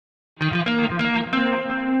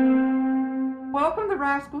Welcome to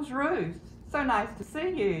Rascal's Roost. So nice to see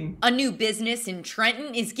you. A new business in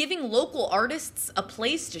Trenton is giving local artists a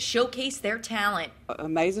place to showcase their talent.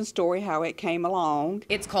 Amazing story how it came along.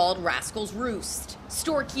 It's called Rascal's Roost.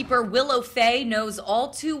 Storekeeper Willow Faye knows all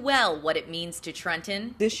too well what it means to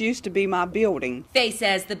Trenton. This used to be my building. Faye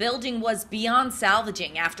says the building was beyond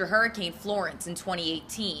salvaging after Hurricane Florence in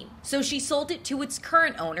 2018. So she sold it to its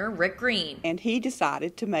current owner, Rick Green. And he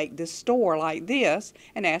decided to make this store like this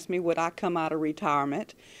and asked me would I come out of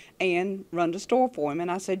retirement and run the store for him.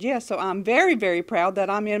 And I said yes. So I'm very, very proud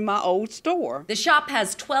that I'm in my old store. The shop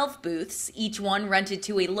has 12 booths, each one rented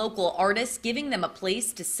to a local artist, giving them a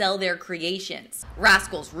place to sell their creations.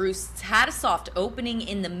 Rascal's Roosts had a soft opening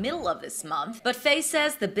in the middle of this month, but Faye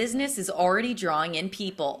says the business is already drawing in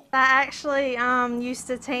people. I actually used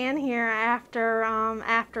to tan here after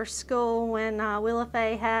school when Willow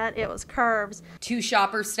Faye it was curves. Two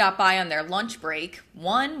shoppers stopped by on their lunch break.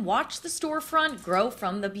 One watched the storefront grow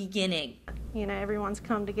from the beginning. You know, everyone's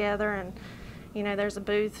come together and, you know, there's a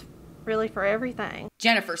booth really for everything.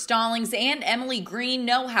 Jennifer Stallings and Emily Green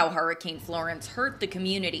know how Hurricane Florence hurt the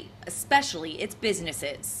community, especially its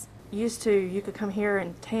businesses. You could come here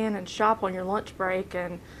and tan and shop on your lunch break,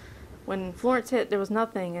 and when Florence hit there was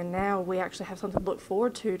nothing, and now we actually have something to look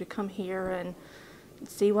forward to come here and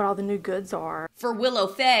see what all the new goods are. For Willow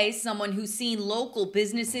Faye, someone who's seen local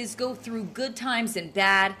businesses go through good times and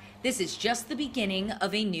bad, this is just the beginning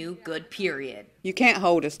of a new good period. You can't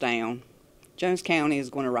hold us down. Jones County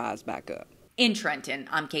is going to rise back up. In Trenton,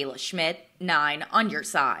 I'm Kayla Schmidt, 9 on your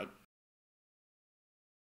side.